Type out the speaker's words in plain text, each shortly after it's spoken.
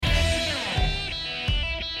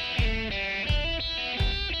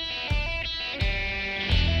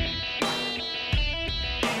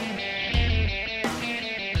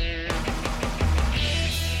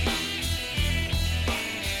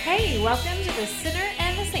The Sinner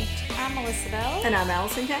and the Saint. I'm Melissa Bell. And I'm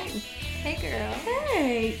Allison Kane. Hey, girl.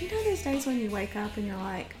 Hey, you know those days when you wake up and you're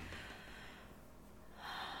like,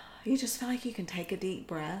 you just feel like you can take a deep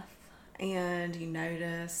breath and you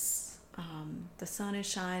notice the sun is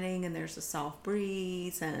shining and there's a soft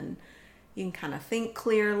breeze and you can kind of think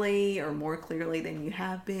clearly or more clearly than you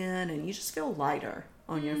have been and you just feel lighter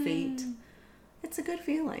on your feet. It's a good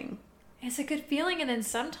feeling. It's a good feeling, and then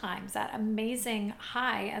sometimes that amazing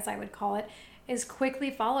high, as I would call it, is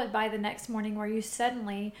quickly followed by the next morning where you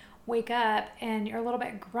suddenly wake up and you're a little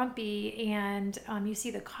bit grumpy and you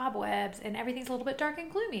see the cobwebs and everything's a little bit dark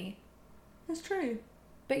and gloomy. That's true.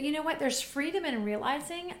 But you know what? There's freedom in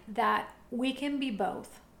realizing that we can be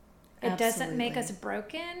both. It doesn't make us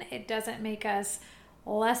broken. It doesn't make us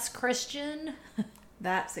less Christian.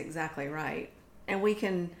 That's exactly right. And we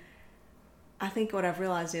can... I think what I've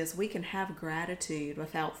realized is we can have gratitude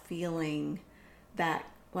without feeling that,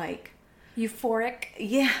 like... Euphoric?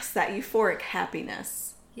 Yes, that euphoric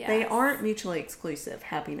happiness. Yes. They aren't mutually exclusive,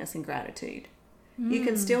 happiness and gratitude. You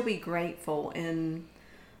can still be grateful in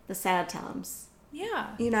the sad times. Yeah.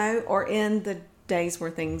 You know, or in the days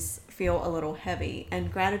where things feel a little heavy.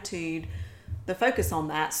 And gratitude, the focus on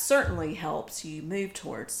that certainly helps you move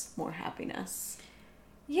towards more happiness.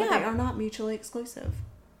 Yeah. But they are not mutually exclusive.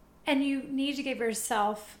 And you need to give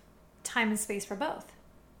yourself time and space for both.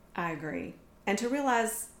 I agree. And to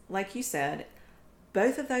realize, like you said,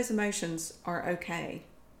 both of those emotions are okay.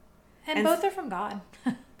 And both are from God.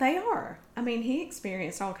 They are. I mean, he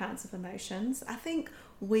experienced all kinds of emotions. I think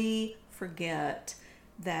we forget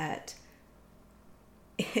that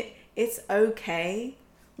it's okay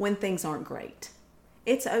when things aren't great.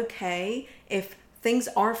 It's okay if things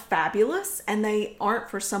are fabulous and they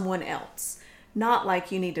aren't for someone else. Not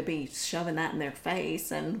like you need to be shoving that in their face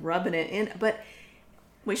and rubbing it in, but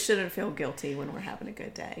we shouldn't feel guilty when we're having a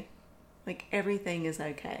good day. Like, everything is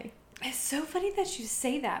okay. It's so funny that you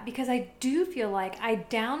say that, because I do feel like I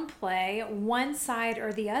downplay one side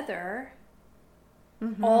or the other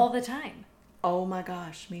all the time. Oh my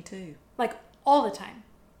gosh, me too. Like, all the time.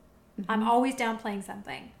 I'm always downplaying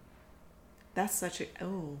something. That's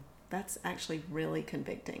that's actually really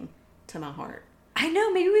convicting to my heart. I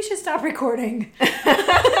know, maybe we should stop recording.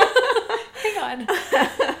 Hang on.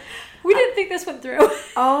 We didn't think this went through.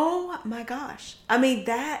 Oh my gosh. I mean,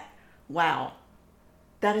 wow.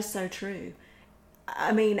 That is so true.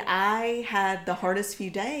 I mean, I had the hardest few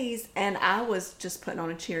days and I was just putting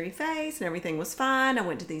on a cheery face and everything was fine. I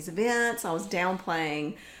went to these events. I was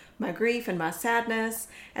downplaying my grief and my sadness.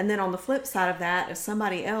 And then on the flip side of that, if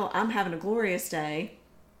somebody else, I'm having a glorious day,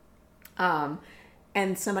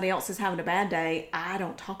 and somebody else is having a bad day, I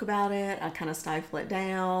don't talk about it. I kind of stifle it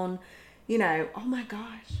down. You know, oh my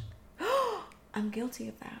gosh. I'm guilty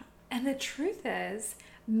of that. And the truth is,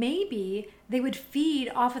 maybe they would feed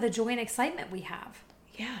off of the joy and excitement we have.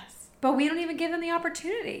 Yes. But we don't even give them the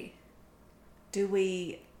opportunity.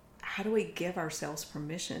 How do we give ourselves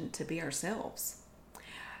permission to be ourselves?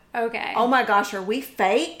 Okay. Oh my gosh, are we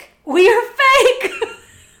fake? We are fake!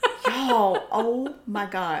 Y'all, oh my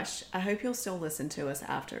gosh. I hope you'll still listen to us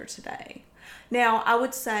after today. Now, I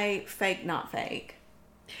would say fake, not fake.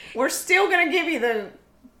 We're still going to give you the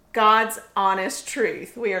God's honest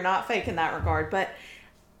truth. We are not fake in that regard. But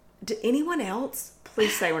to anyone else,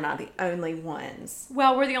 please say we're not the only ones.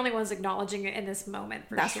 Well, we're the only ones acknowledging it in this moment,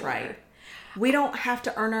 for That's sure. right. We don't have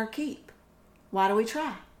to earn our keep. Why do we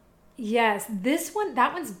try? Yes,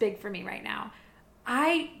 that one's big for me right now.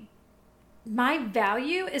 My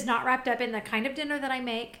value is not wrapped up in the kind of dinner that I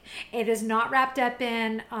make. It is not wrapped up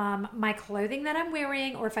in my clothing that I'm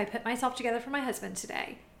wearing, or if I put myself together for my husband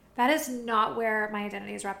today. That is not where my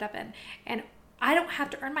identity is wrapped up in. And I don't have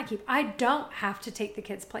to earn my keep. I don't have to take the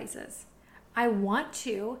kids places. I want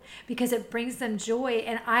to, because it brings them joy,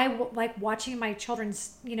 and I like watching my children,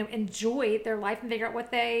 enjoy their life and figure out what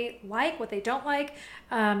they like, what they don't like,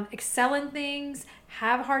 excel in things,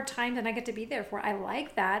 have hard times, and I get to be there for it. I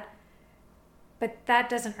like that, but that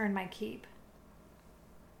doesn't earn my keep.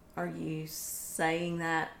 Are you saying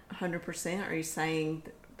that 100%? Or are you saying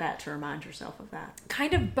that to remind yourself of that?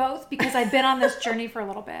 Kind of both, because I've been on this journey for a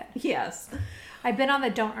little bit. Yes. I've been on the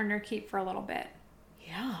don't earn your keep for a little bit.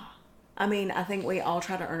 Yeah. I mean, I think we all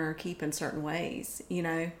try to earn our keep in certain ways. You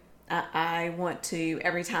know, I want to,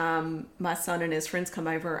 every time my son and his friends come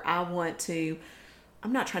over, I'm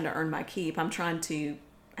not trying to earn my keep. I'm trying to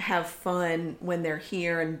have fun when they're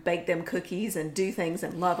here and bake them cookies and do things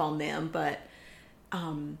and love on them. But,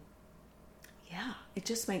 yeah, it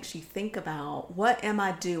just makes you think about, what am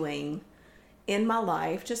I doing in my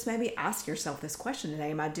life? Just maybe ask yourself this question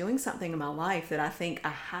today. Am I doing something in my life that I think I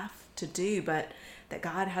have to do, but that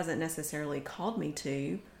God hasn't necessarily called me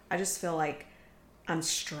to. I just feel like I'm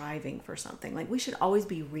striving for something. Like we should always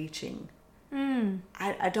be reaching.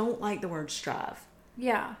 I don't like the word strive.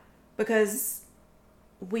 Yeah. Because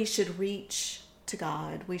we should reach to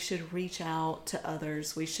God. We should reach out to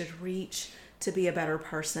others. We should reach to be a better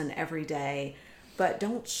person every day. But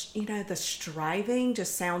don't, the striving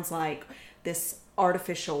just sounds like this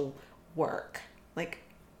artificial work. Like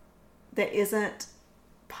that isn't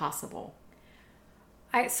possible.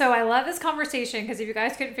 So I love this conversation because if you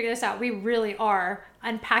guys couldn't figure this out, we really are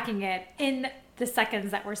unpacking it in the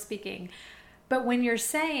seconds that we're speaking. But when you're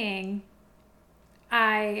saying,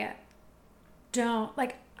 I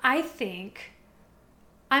think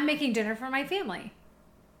I'm making dinner for my family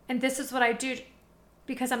and this is what I do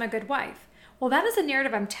because I'm a good wife. Well, that is a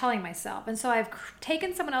narrative I'm telling myself. And so I've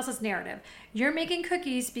taken someone else's narrative. You're making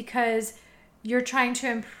cookies because you're trying to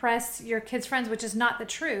impress your kids' friends, which is not the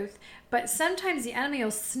truth. But sometimes the enemy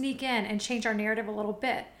will sneak in and change our narrative a little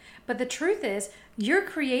bit. But the truth is, you're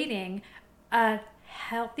creating a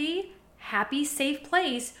healthy, happy, safe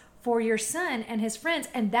place for your son and his friends.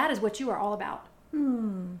 And that is what you are all about.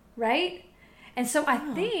 Right? And so I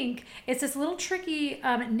think it's this little tricky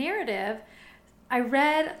narrative. I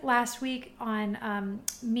read last week on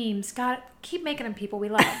memes. God, keep making them, people. We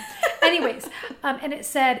love them. Anyways, and it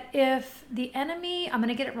said, if the enemy, I'm going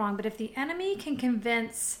to get it wrong, but if the enemy can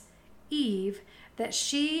convince Eve that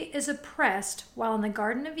she is oppressed while in the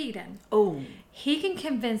Garden of Eden, he can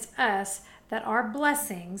convince us that our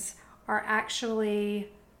blessings are actually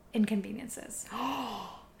inconveniences.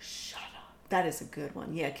 Shut up. That is a good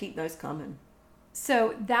one. Yeah, keep those coming.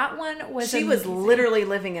 So that one was She was literally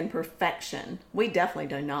living in perfection. We definitely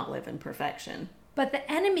do not live in perfection. But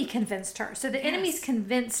the enemy convinced her. So the enemy's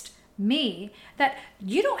convinced me that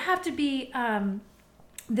you don't have to be,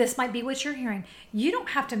 this might be what you're hearing. You don't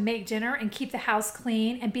have to make dinner and keep the house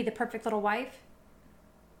clean and be the perfect little wife.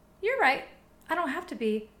 You're right. I don't have to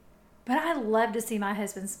be. But I love to see my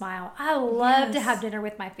husband smile. I love to have dinner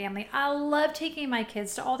with my family. I love taking my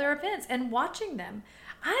kids to all their events and watching them.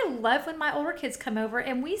 I love when my older kids come over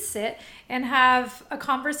and we sit and have a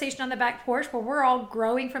conversation on the back porch where we're all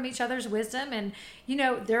growing from each other's wisdom and,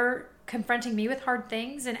 they're confronting me with hard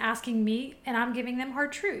things and asking me and I'm giving them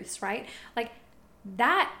hard truths, right? Like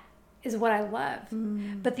that is what I love.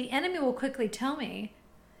 But the enemy will quickly tell me,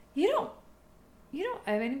 you don't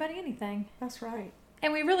owe anybody anything. That's right.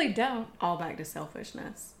 And we really don't. All back to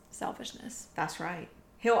selfishness. Selfishness. That's right.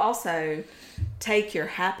 He'll also take your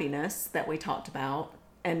happiness that we talked about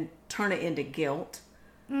and turn it into guilt.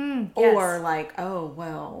 Or like,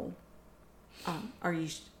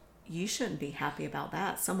 you shouldn't be happy about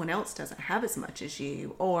that. Someone else doesn't have as much as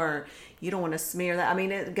you. Or you don't want to smear that. I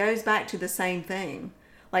mean, it goes back to the same thing.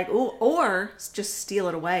 Like, or just steal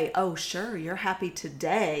it away. Oh, sure, you're happy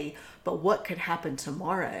today, but what could happen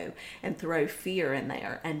tomorrow? And throw fear in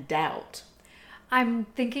there and doubt. I'm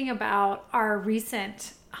thinking about our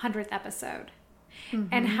recent 100th episode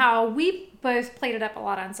and how we both played it up a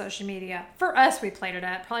lot on social media. For us, we played it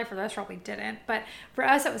up. Probably for the rest of us, we didn't. But for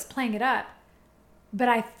us, it was playing it up. But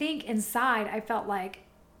I think inside, I felt like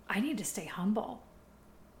I need to stay humble.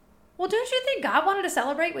 Well, don't you think God wanted to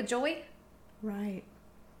celebrate with joy? Right.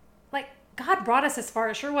 Like, God brought us as far.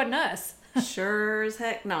 It sure wasn't us. Sure as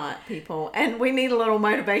heck not, people. And we need a little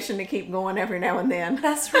motivation to keep going every now and then.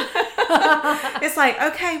 That's right. It's like,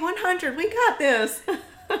 okay, 100, we got this.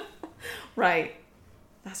 Right.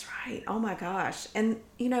 That's right. Oh my gosh. And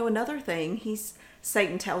another thing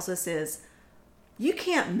Satan tells us is you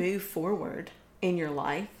can't move forward in your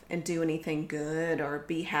life and do anything good or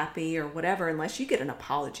be happy or whatever unless you get an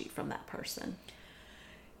apology from that person.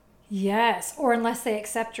 Yes. Or unless they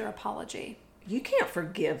accept your apology. You can't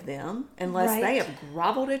forgive them unless they have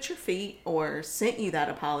groveled at your feet or sent you that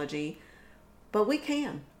apology. But we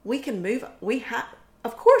can move.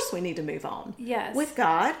 Of course we need to move on. Yes. With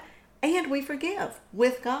God, and we forgive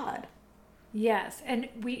with God. Yes. And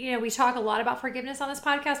we talk a lot about forgiveness on this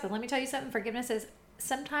podcast, but let me tell you something. Forgiveness is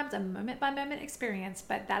sometimes a moment by moment experience,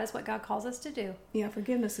 but that is what God calls us to do. Yeah.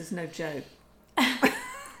 Forgiveness is no joke.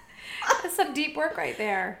 That's some deep work right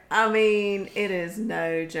there. I mean, it is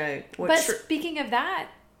no joke. Speaking of that,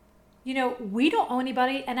 we don't owe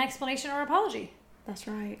anybody an explanation or apology. That's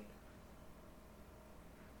right.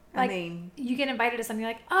 Like, you get invited to something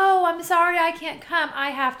like, oh, I'm sorry, I can't come. I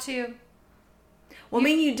have to. Well,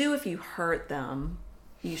 you do if you hurt them.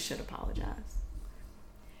 You should apologize.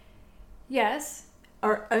 Yes.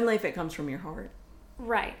 Or only if it comes from your heart.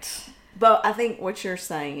 Right. But I think what you're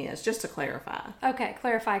saying is, just to clarify. Okay,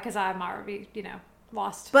 clarify, because I'm already,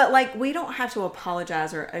 lost. But like, we don't have to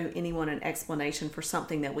apologize or owe anyone an explanation for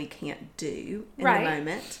something that we can't do in the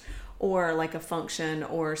moment, or like a function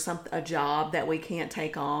or a job that we can't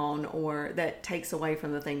take on, or that takes away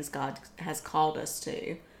from the things God has called us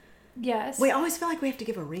to. Yes. We always feel like we have to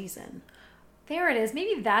give a reason. There it is.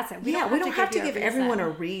 Maybe that's it. We don't have to give everyone a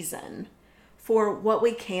reason for what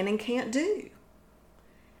we can and can't do.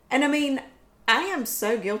 And I mean, I am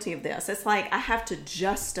so guilty of this. It's like I have to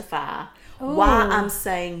justify why I'm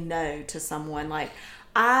saying no to someone. Like,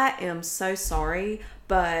 I am so sorry,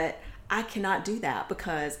 but I cannot do that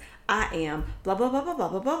because I am blah, blah, blah, blah, blah,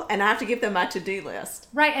 blah, blah. And I have to give them my to-do list.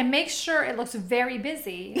 Right. And make sure it looks very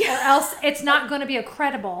busy or else it's not going to be a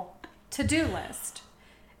credible to-do list.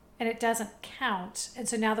 And it doesn't count. And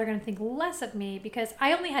so now they're going to think less of me because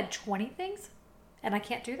I only had 20 things and I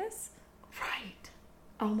can't do this. Right.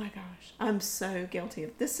 Oh my gosh. I'm so guilty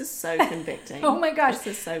of this. Is so convicting. Oh my gosh. This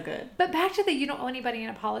is so good. But back to the you don't owe anybody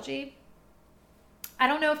an apology. I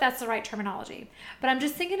don't know if that's the right terminology, but I'm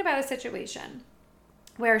just thinking about a situation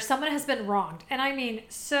where someone has been wronged. And I mean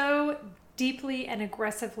so deeply and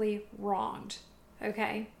aggressively wronged.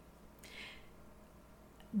 Okay.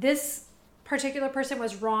 This particular person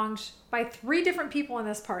was wronged by 3 different people in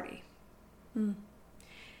this party.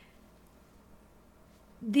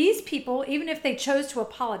 These people, even if they chose to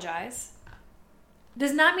apologize,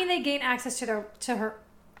 does not mean they gain access to her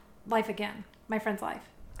life again, my friend's life.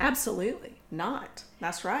 Absolutely not.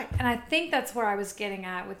 That's right. And I think that's where I was getting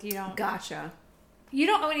at with you don't. Gotcha. You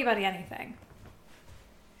don't owe anybody anything.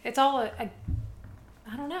 It's all I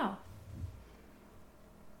don't know.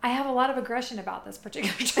 I have a lot of aggression about this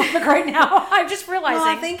particular topic right now. I'm just realizing. Well,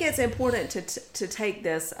 I think it's important to take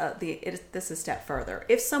this this a step further.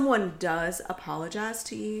 If someone does apologize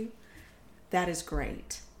to you, that is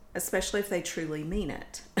great, especially if they truly mean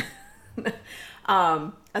it.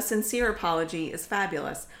 A sincere apology is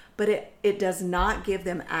fabulous, but it does not give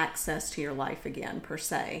them access to your life again, per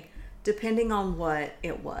se, depending on what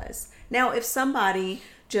it was. Now, if somebody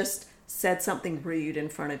just said something rude in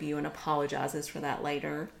front of you and apologizes for that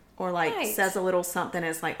later, or like says a little something,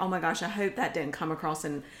 it's like, oh my gosh, I hope that didn't come across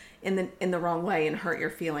in the wrong way and hurt your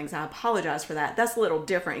feelings. I apologize for that. That's a little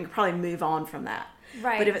different. You can probably move on from that.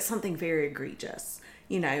 Right. But if it's something very egregious,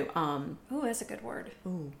 ooh, that's a good word.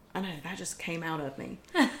 Ooh, I know, that just came out of me.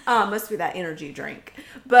 Must be that energy drink.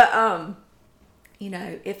 But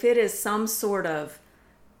if it is some sort of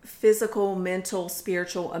physical, mental,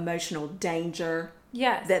 spiritual, emotional danger,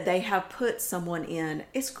 yes, that they have put someone in,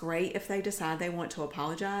 it's great if they decide they want to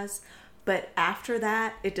apologize. But after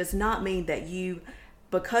that, it does not mean that you,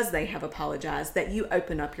 because they have apologized, that you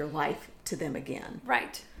open up your life to them again.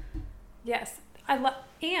 Right. Yes.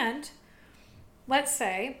 And let's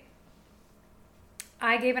say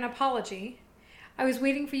I gave an apology. I was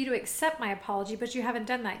waiting for you to accept my apology, but you haven't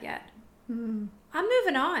done that yet. I'm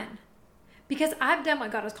moving on. Because I've done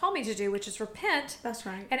what God has called me to do, which is repent. That's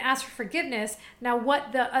right. And ask for forgiveness. Now,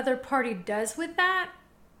 what the other party does with that,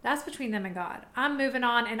 that's between them and God. I'm moving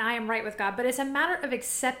on and I am right with God. But it's a matter of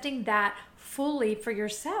accepting that fully for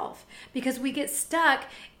yourself. Because we get stuck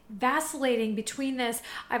vacillating between this,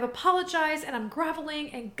 I've apologized and I'm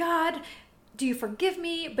groveling, and God, do you forgive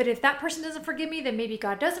me? But if that person doesn't forgive me, then maybe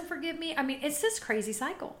God doesn't forgive me. I mean, it's this crazy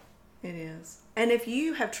cycle. It is. And if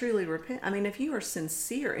you have truly if you are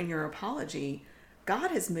sincere in your apology, God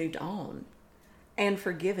has moved on and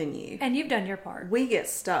forgiven you. And you've done your part. We get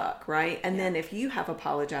stuck, right? And then if you have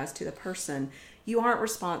apologized to the person, we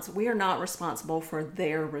are not responsible for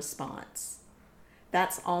their response.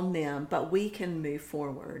 That's on them, but we can move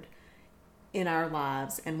forward in our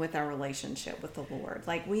lives and with our relationship with the Lord.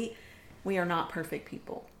 Like we are not perfect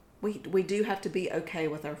people. We do have to be okay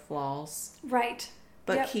with our flaws. Right.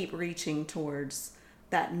 But keep reaching towards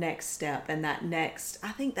that next step and not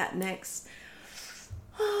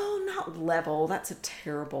level, that's a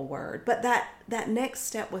terrible word, but that next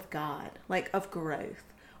step with God, like of growth,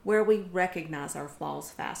 where we recognize our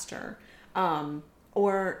flaws faster,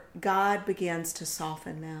 or God begins to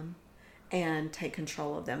soften them and take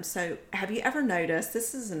control of them. So have you ever noticed,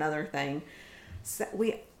 this is another thing,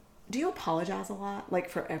 do you apologize a lot, like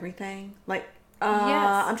for everything? Like,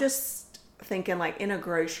 yes. I'm just thinking like in a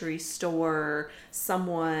grocery store,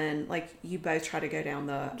 someone, like you both try to go down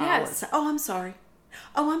the aisle and say, oh, I'm sorry.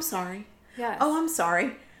 Oh, I'm sorry. Yes. Oh, I'm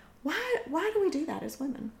sorry. Why do we do that as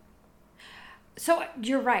women? So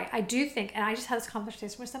you're right. I do think, and I just had this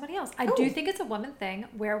conversation with somebody else. I do think it's a woman thing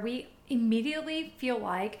where we immediately feel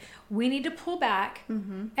like we need to pull back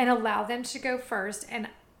and allow them to go first. And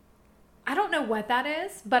I don't know what that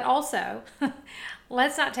is, but also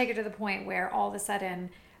let's not take it to the point where all of a sudden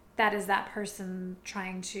that is that person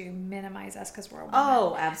trying to minimize us because we're a woman.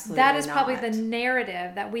 Oh, absolutely. That is not. probably the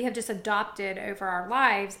narrative that we have just adopted over our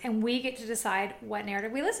lives, and we get to decide what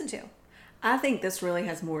narrative we listen to. I think this really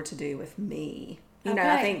has more to do with me. You know,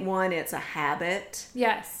 I think one, it's a habit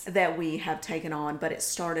Yes. that we have taken on, but it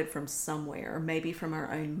started from somewhere, maybe from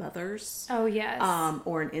our own mothers. Oh, yes.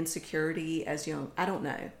 Or an insecurity as young. I don't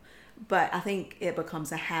know. But I think it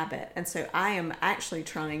becomes a habit. And so I am actually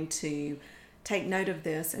trying to take note of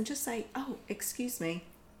this and just say, oh, excuse me.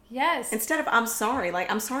 Yes. Instead of I'm sorry.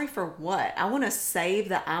 Like, I'm sorry for what? I want to save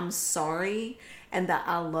the I'm sorry and that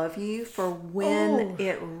I love you for when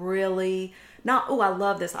it really... Not, oh, I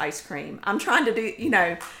love this ice cream. I'm trying to do, you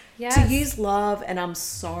know, to use love and I'm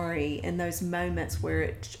sorry in those moments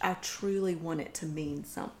where I truly want it to mean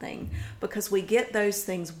something, because we get those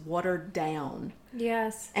things watered down.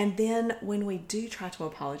 Yes. And then when we do try to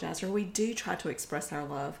apologize or we do try to express our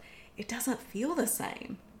love, it doesn't feel the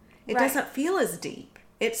same. It doesn't feel as deep.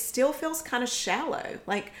 It still feels kind of shallow.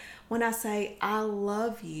 Like when I say, I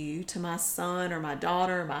love you to my son or my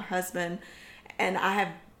daughter or my husband, and I have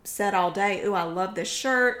said all day, ooh, I love this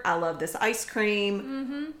shirt, I love this ice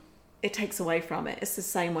cream, it takes away from it. It's the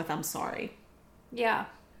same with I'm sorry. Yeah.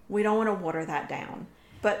 We don't want to water that down,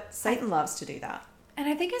 but Satan loves to do that. And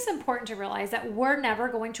I think it's important to realize that we're never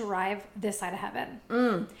going to arrive this side of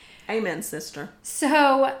heaven. Amen, sister.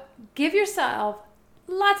 So give yourself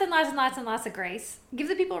lots and lots and lots and lots of grace. Give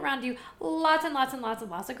the people around you lots and lots and lots and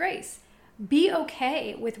lots of grace. Be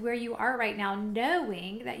okay with where you are right now,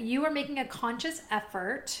 knowing that you are making a conscious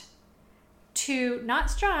effort to not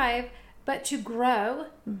strive, but to grow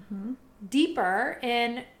deeper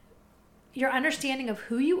in your understanding of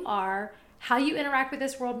who you are, how you interact with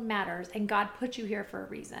this world matters, and God put you here for a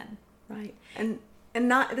reason. Right. And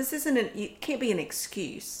not, this isn't it can't be an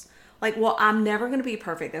excuse. Like, well, I'm never going to be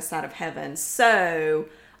perfect this side of heaven, so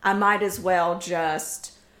I might as well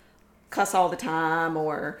just cuss all the time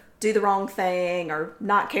or do the wrong thing or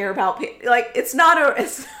not care about people. Like, it's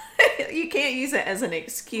you can't use it as an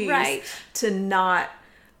excuse to not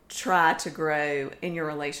try to grow in your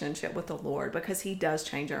relationship with the Lord, because he does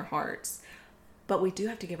change our hearts. But we do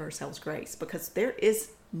have to give ourselves grace, because there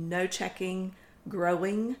is no checking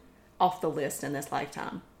growing off the list in this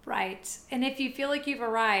lifetime. Right. And if you feel like you've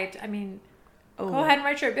arrived, I mean, go ahead and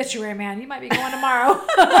write your obituary, man. You might be going tomorrow.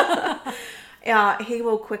 He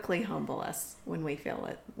will quickly humble us when we feel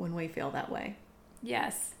it, when we feel that way.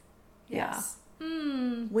 Yes. Yeah. Yes.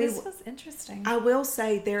 This was interesting. I will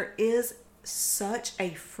say there is such a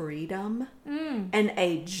freedom and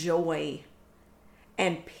a joy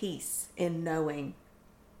and peace in knowing,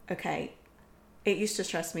 okay, it used to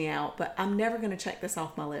stress me out, but I'm never going to check this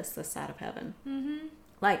off my list this side of heaven.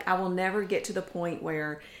 Like, I will never get to the point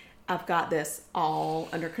where I've got this all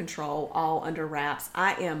under control, all under wraps.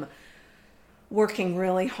 I am working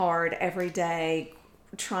really hard every day,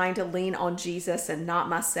 trying to lean on Jesus and not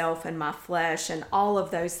myself and my flesh and all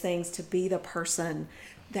of those things to be the person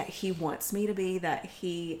that he wants me to be, that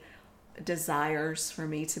he desires for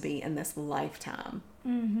me to be in this lifetime.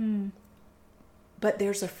 But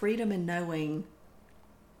there's a freedom in knowing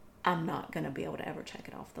I'm not going to be able to ever check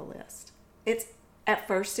it off the list. At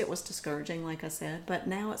first it was discouraging, like I said, but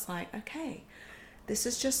now it's like, okay, this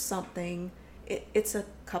is just something. It's a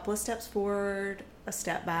couple of steps forward, a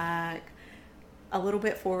step back, a little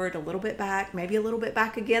bit forward, a little bit back, maybe a little bit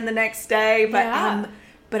back again the next day.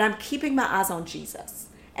 But I'm keeping my eyes on Jesus,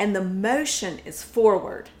 and the motion is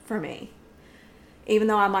forward for me. Even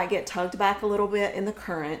though I might get tugged back a little bit in the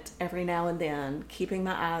current every now and then, keeping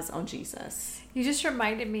my eyes on Jesus. You just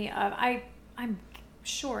reminded me of, I'm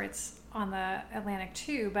sure it's on the Atlantic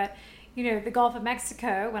too, but you know, the Gulf of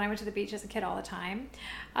Mexico, when I went to the beach as a kid all the time,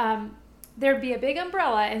 there'd be a big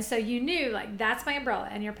umbrella, and so you knew, like, that's my umbrella,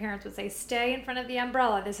 and your parents would say, stay in front of the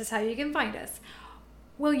umbrella, this is how you can find us.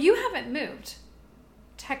 Well, you haven't moved,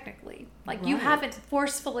 technically. Like, you haven't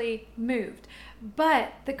forcefully moved,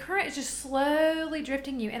 but the current is just slowly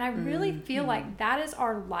drifting you, and I really feel like that is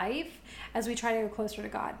our life as we try to go closer to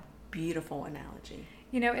God. Beautiful analogy.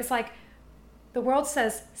 You know, it's like the world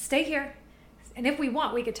says, stay here, and if we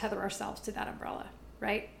want, we could tether ourselves to that umbrella,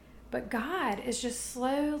 right? But God is just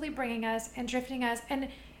slowly bringing us and drifting us. And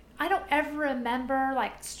I don't ever remember,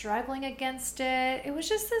 like, struggling against it. It was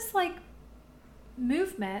just this, like,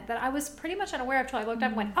 movement that I was pretty much unaware of until I looked up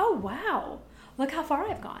and went, oh, wow, look how far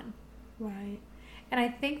I've gone. Right. And I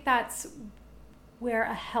think that's where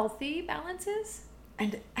a healthy balance is.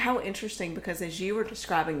 And how interesting, because as you were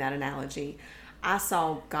describing that analogy, I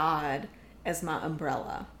saw God as my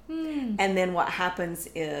umbrella. And then what happens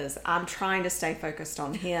is I'm trying to stay focused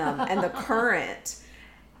on him, and the current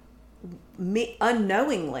me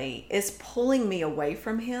unknowingly is pulling me away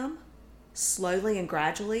from him slowly and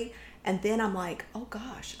gradually. And then I'm like, oh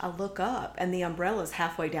gosh, I look up and the umbrella's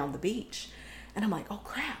halfway down the beach. And I'm like, oh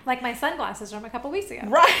crap. Like my sunglasses from a couple weeks ago.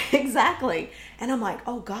 Right, exactly. And I'm like,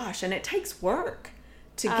 oh gosh. And it takes work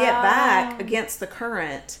to get back against the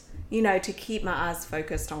current, to keep my eyes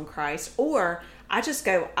focused on Christ. Or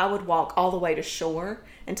I would walk all the way to shore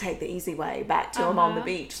and take the easy way back to him on the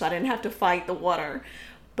beach. So I didn't have to fight the water.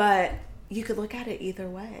 But you could look at it either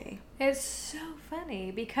way. It's so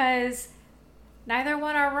funny because neither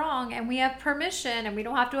one are wrong, and we have permission, and we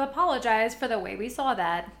don't have to apologize for the way we saw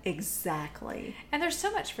that. Exactly. And there's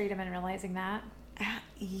so much freedom in realizing that.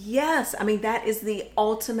 Yes. I mean, that is the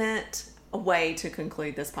ultimate way to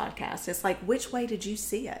conclude this podcast. It's like, which way did you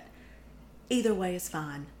see it? Either way is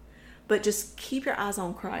fine. But just keep your eyes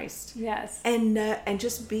on Christ. Yes. And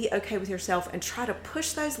just be okay with yourself and try to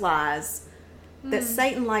push those lies that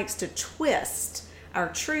Satan likes to twist.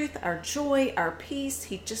 Our truth, our joy, our peace,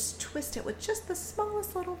 he just twists it with just the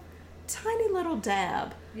smallest little, tiny little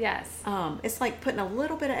dab. Yes. It's like putting a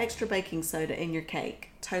little bit of extra baking soda in your cake.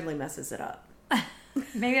 Totally messes it up.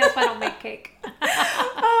 Maybe that's why I don't make cake.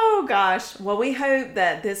 Oh, gosh. Well, we hope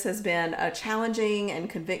that this has been a challenging and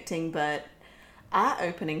convicting but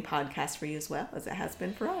eye-opening podcast for you as well as it has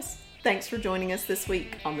been for us. Thanks for joining us this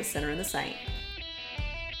week on The Sinner and the Saint.